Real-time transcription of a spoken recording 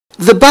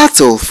The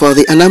battle for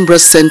the Anambra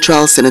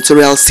Central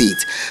Senatorial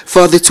seat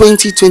for the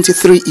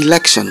 2023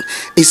 election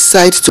is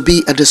said to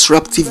be a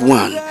disruptive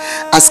one,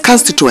 as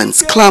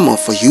constituents clamor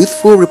for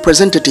youthful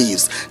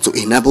representatives to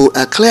enable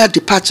a clear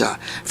departure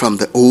from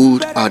the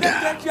old order.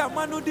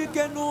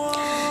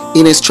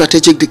 In a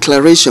strategic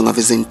declaration of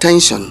his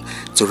intention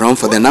to run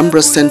for the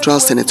Anambra Central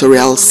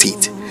Senatorial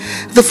seat,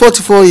 the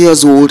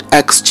 44-year-old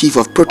ex-chief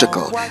of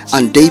protocol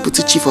and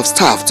deputy chief of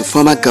staff to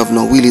former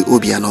Governor Willie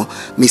Obiano,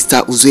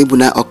 Mr.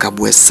 Uzuebunna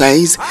Okabue,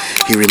 says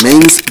he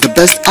remains the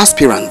best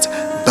aspirant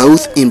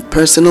both in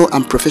personal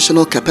and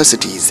professional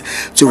capacities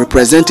to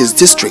represent his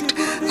district,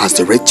 as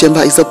the Red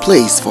Chamber is a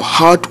place for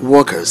hard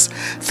workers,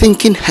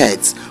 thinking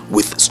heads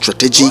with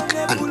strategic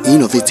and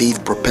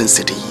innovative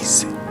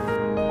propensities.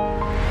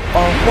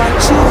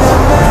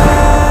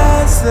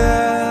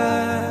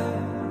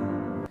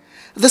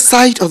 The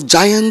sight of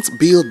giant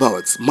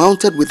billboards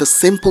mounted with a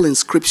simple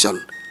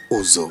inscription,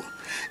 Ozo,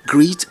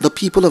 greet the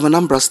people of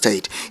Anambra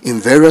State in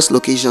various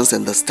locations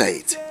in the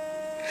state.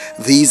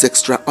 These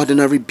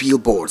extraordinary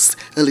billboards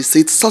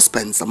elicit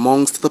suspense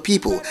amongst the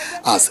people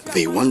as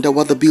they wonder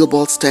what the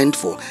billboards stand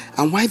for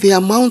and why they are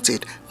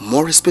mounted,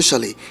 more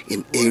especially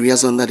in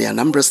areas under the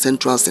Anambra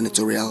Central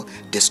Senatorial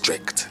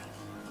District.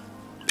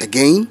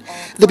 Again,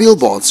 the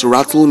billboards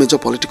rattle major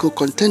political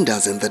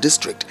contenders in the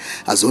district,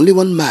 as only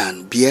one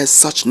man bears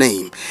such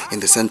name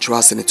in the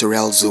Central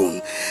Senatorial Zone,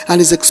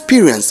 and his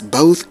experience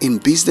both in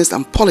business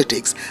and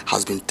politics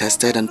has been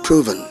tested and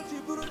proven.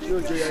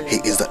 He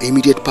is the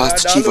immediate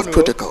past chief of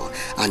protocol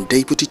and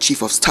deputy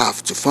chief of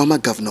staff to former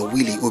Governor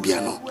Willie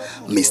Obiano,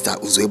 Mr.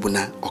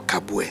 Uzuebunna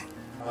Okabue.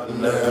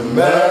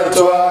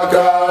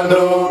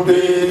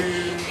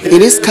 In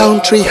his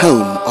country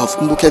home of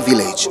Mbuke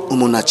Village,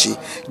 Umunachi,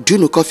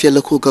 Dunukofia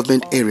local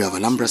government area of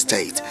Anambra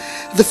State,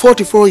 the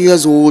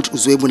 44-year-old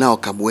Uzuebunna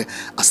Okabue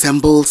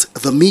assembles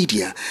the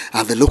media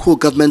and the local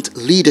government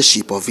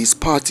leadership of his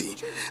party,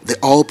 the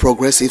All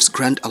Progressives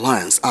Grand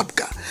Alliance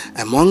 (APGA),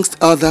 amongst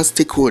other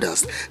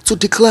stakeholders, to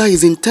declare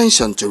his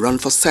intention to run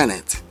for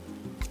Senate.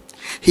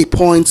 He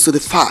points to the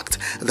fact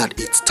that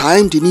it's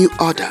time the new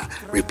order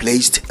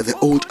replaced the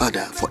old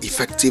order for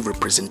effective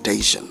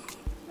representation.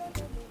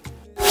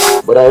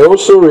 But I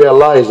also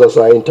realized as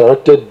I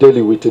interacted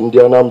daily with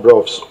Indian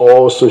Anambra of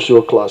all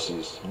social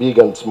classes, big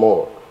and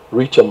small,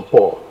 rich and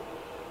poor,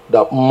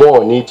 that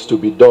more needs to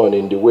be done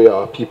in the way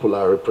our people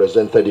are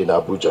represented in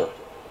Abuja.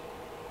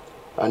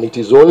 And it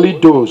is only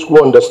those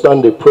who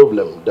understand the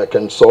problem that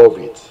can solve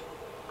it.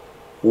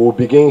 We will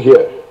begin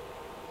here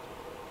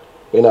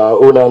in our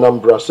own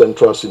Anambra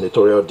Central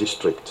Senatorial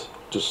District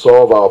to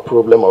solve our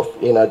problem of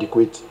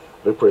inadequate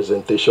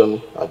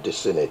representation at the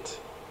Senate.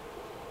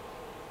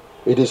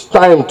 It is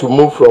time to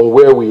move from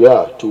where we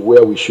are to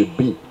where we should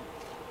be.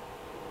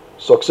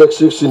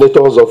 Successive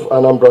senators of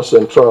Anambra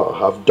Central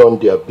have done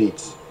their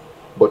bits,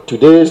 but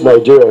today's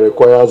Nigeria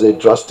requires a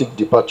drastic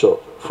departure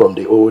from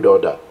the old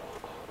order.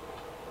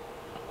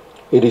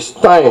 It is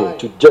time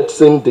to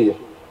jettison the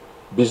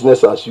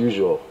business as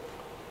usual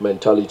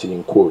mentality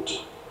in quotes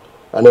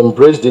and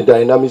embrace the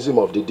dynamism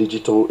of the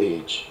digital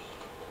age.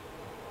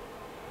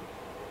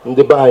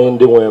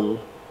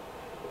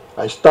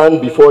 I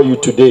stand before you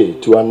today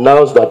to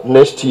announce that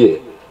next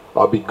year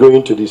I'll be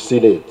going to the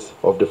Senate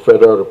of the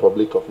Federal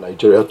Republic of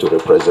Nigeria to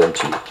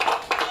represent you.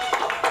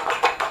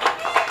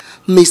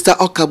 Mr.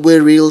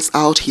 Okabue reels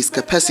out his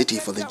capacity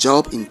for the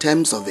job in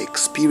terms of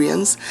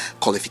experience,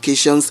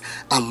 qualifications,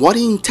 and what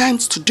he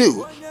intends to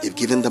do if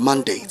given the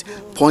mandate,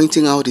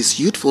 pointing out his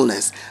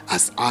youthfulness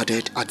as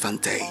added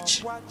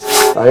advantage.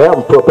 I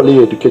am properly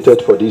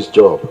educated for this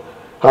job,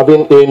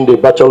 having earned a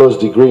bachelor's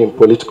degree in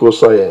political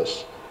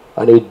science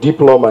and a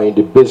diploma in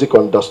the basic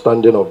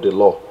understanding of the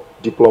law,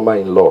 diploma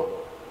in law.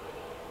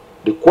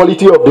 The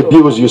quality of the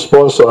bills you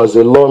sponsor as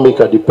a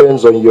lawmaker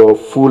depends on your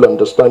full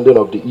understanding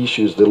of the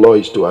issues the law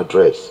is to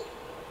address,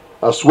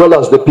 as well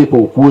as the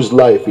people whose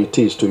life it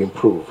is to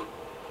improve.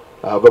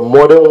 I have a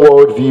modern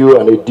worldview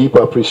and a deep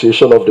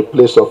appreciation of the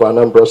place of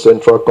Anambra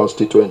Central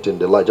constituent in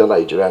the larger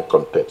Nigerian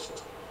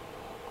context.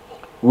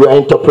 We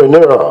are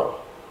entrepreneurial.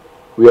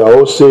 We are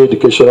also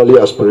educationally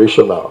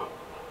aspirational.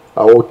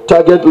 I will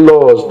target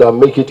laws that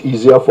make it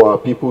easier for our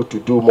people to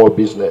do more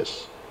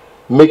business,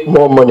 make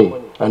more money,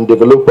 and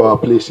develop our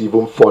place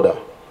even further.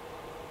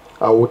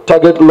 I will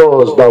target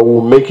laws that will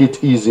make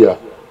it easier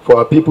for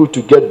our people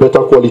to get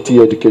better quality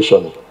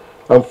education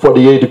and for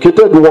the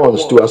educated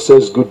ones to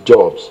access good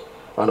jobs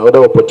and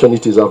other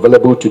opportunities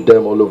available to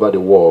them all over the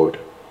world.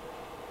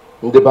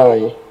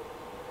 Ndebai,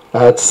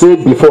 I had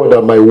said before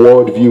that my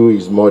worldview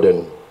is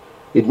modern.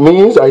 It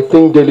means I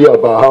think daily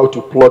about how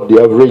to plug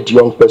the average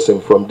young person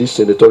from this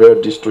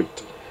senatorial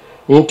district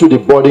into the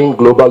budding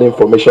global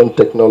information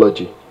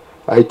technology,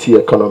 IT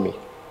economy.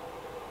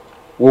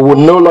 We will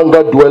no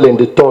longer dwell in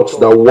the thoughts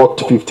that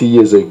worked 50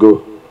 years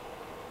ago.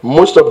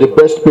 Most of the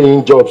best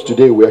paying jobs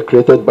today were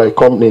created by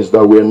companies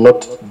that were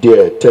not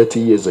there 30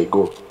 years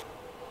ago.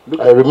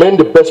 I remain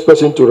the best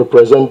person to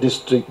represent this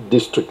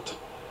district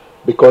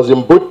because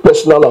in both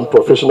personal and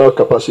professional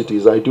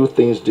capacities, I do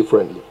things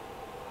differently.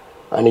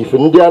 And if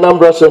in the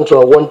Anambra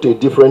Central want a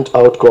different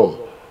outcome,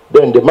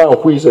 then the man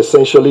who is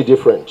essentially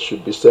different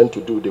should be sent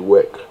to do the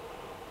work.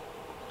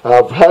 I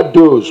have had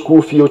those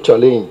who feel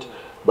challenged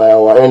by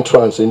our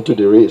entrance into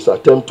the race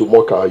attempt to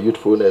mock our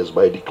youthfulness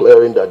by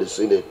declaring that the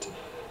Senate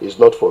is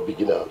not for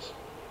beginners.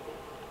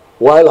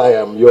 While I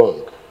am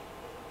young,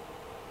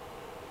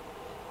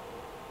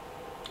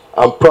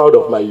 I'm proud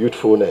of my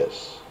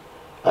youthfulness.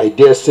 I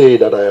dare say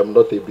that I am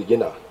not a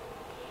beginner.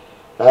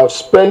 I have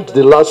spent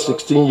the last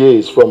 16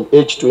 years from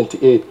age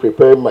 28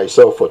 preparing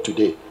myself for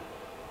today.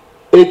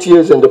 8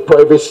 years in the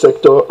private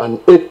sector and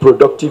 8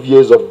 productive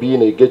years of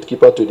being a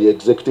gatekeeper to the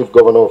executive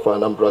governor of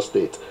Anambra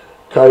State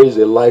carries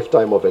a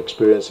lifetime of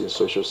experience in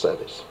social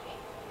service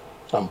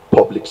and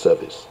public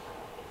service.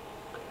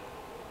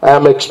 I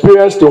am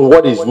experienced in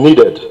what is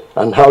needed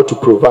and how to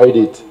provide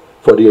it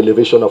for the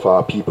elevation of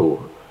our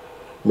people.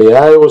 May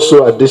I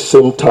also at this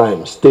same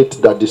time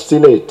state that the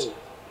Senate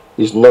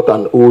is not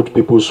an old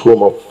people's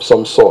home of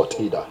some sort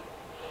either.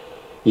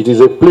 It is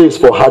a place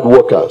for hard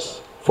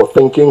workers, for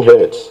thinking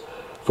heads,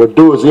 for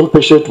those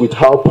impatient with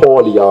how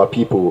poorly our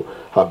people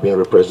have been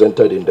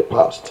represented in the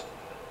past.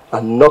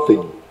 And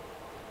nothing,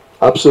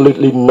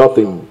 absolutely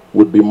nothing,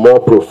 would be more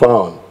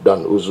profound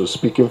than Uzo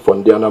speaking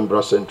from the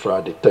Anambra Central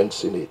at the 10th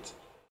Senate.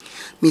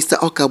 Mr.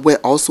 Okabwe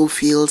also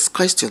fields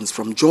questions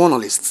from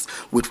journalists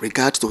with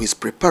regard to his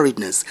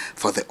preparedness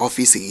for the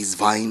office he is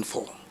vying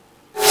for.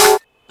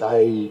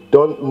 I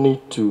don't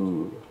need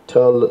to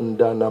tell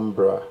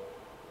Ndanambra,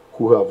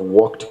 who have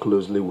worked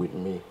closely with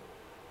me,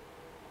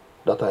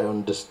 that I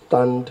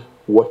understand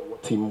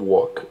what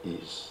teamwork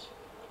is.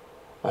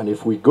 And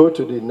if we go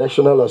to the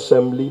National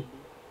Assembly,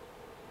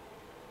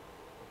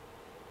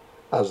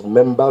 as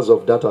members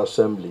of that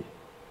assembly,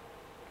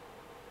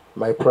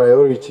 my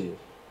priority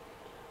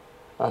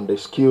and the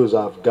skills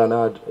I've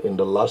garnered in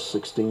the last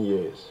 16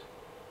 years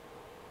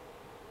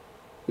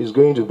is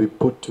going to be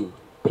put to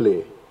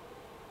play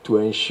to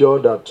ensure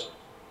that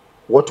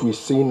what we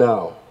see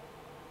now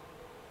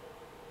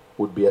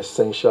would be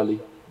essentially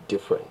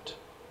different,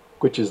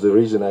 which is the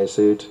reason I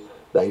said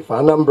that if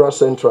Anambra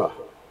Central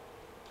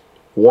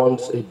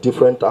wants a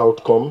different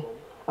outcome,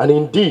 and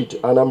indeed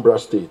Anambra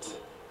State,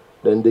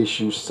 then they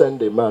should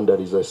send a man that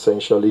is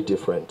essentially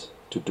different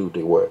to do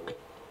the work.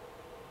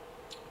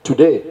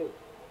 Today,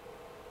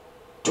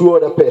 2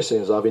 other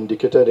persons have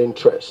indicated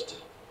interest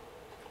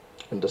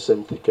in the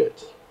same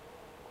ticket.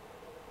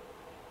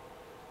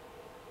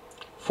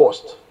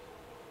 First,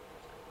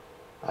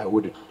 I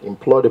would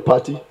implore the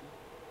party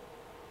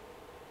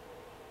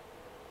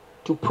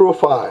to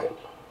profile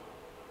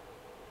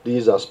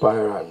these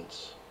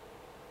aspirants.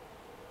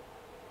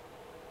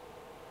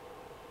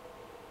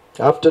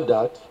 After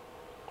that,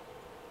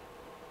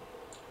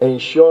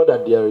 ensure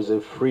that there is a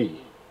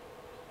free,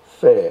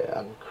 fair,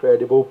 and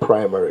credible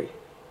primary.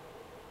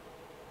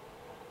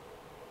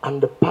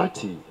 And the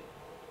party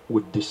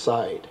would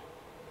decide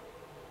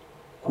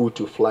who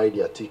to fly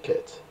their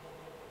ticket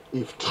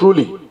if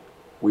truly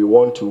we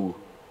want to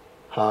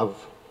have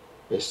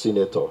a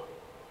senator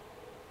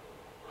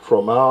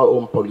from our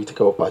own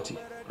political party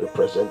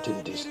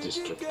representing this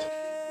district.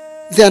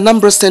 The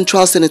Anambra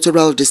Central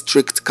Senatorial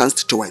District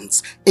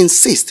constituents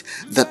insist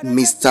that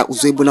Mr.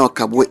 Uzoebona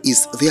Okabwe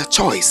is their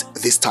choice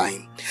this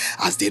time,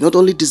 as they not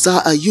only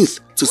desire a youth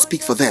to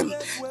speak for them,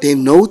 they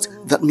note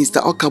that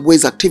Mr.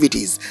 Okabwe's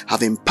activities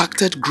have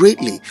impacted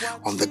greatly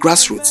on the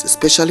grassroots,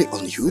 especially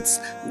on youths,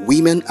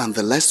 women, and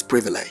the less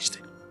privileged.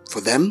 For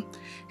them,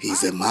 he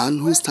is a man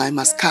whose time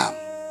has come.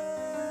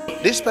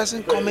 This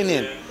person coming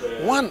in,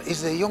 one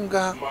is a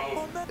younger,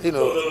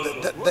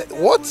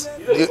 what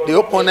the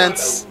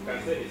opponents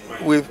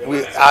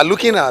we are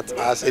looking at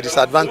as a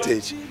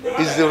disadvantage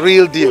is the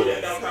real deal.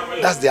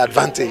 That's the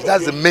advantage.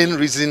 That's the main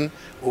reason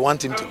we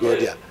want him to go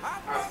there.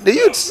 The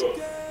youths,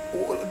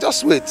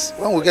 just wait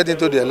when we get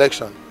into the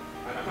election.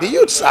 The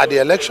youths are the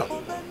election.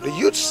 The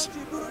youths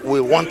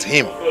will want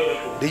him.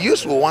 The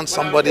youths will want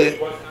somebody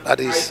that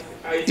is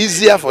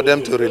easier for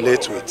them to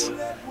relate with.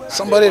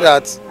 Somebody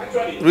that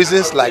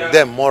reasons like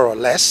them more or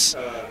less,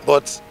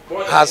 but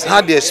has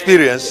had the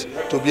experience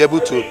to be able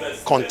to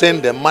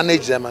contain them,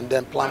 manage them, and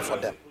then plan for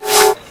them.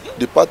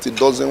 The party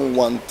doesn't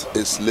want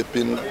a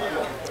sleeping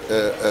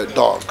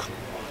dog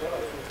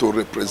to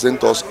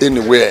represent us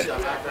anywhere.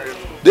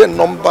 Then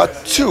number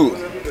two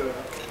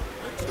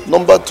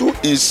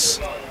is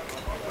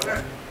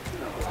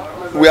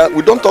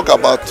we don't talk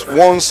about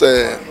one's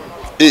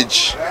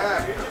age.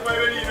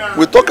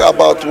 We talk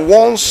about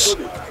one's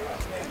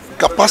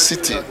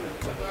capacity.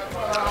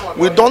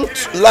 We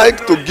don't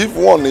like to give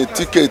one a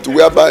ticket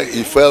whereby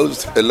he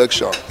fails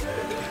election.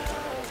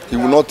 He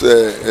will not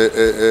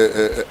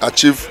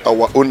achieve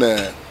our own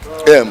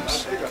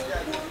aims.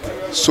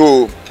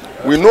 So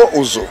we know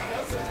Uzo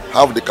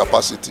have the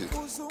capacity.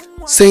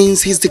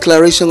 Since his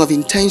declaration of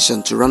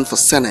intention to run for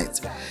Senate,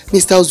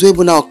 Mr.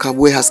 Uzoebona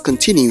Okabwe has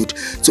continued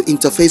to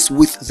interface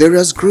with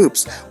various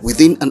groups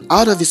within and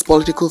out of his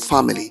political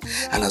family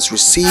and has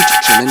received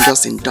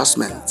tremendous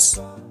endorsements.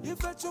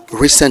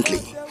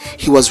 Recently,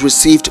 he was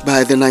received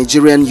by the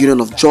Nigerian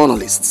Union of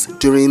Journalists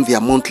during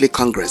their monthly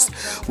congress,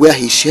 where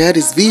he shared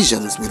his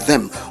visions with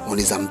them on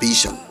his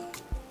ambition.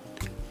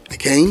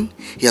 Again,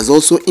 he has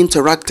also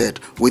interacted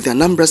with the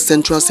Anambra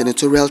Central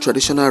Senatorial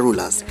traditional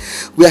rulers,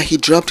 where he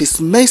dropped his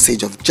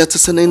message of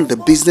jettisoning the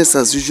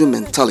business-as-usual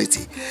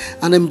mentality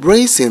and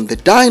embracing the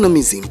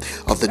dynamism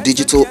of the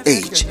digital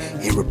age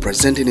in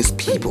representing his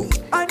people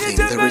in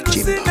the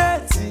regime.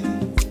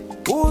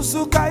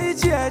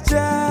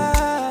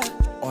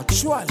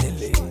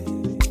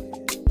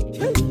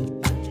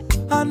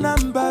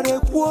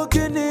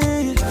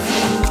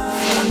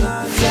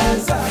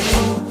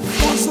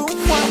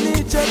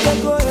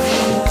 Someone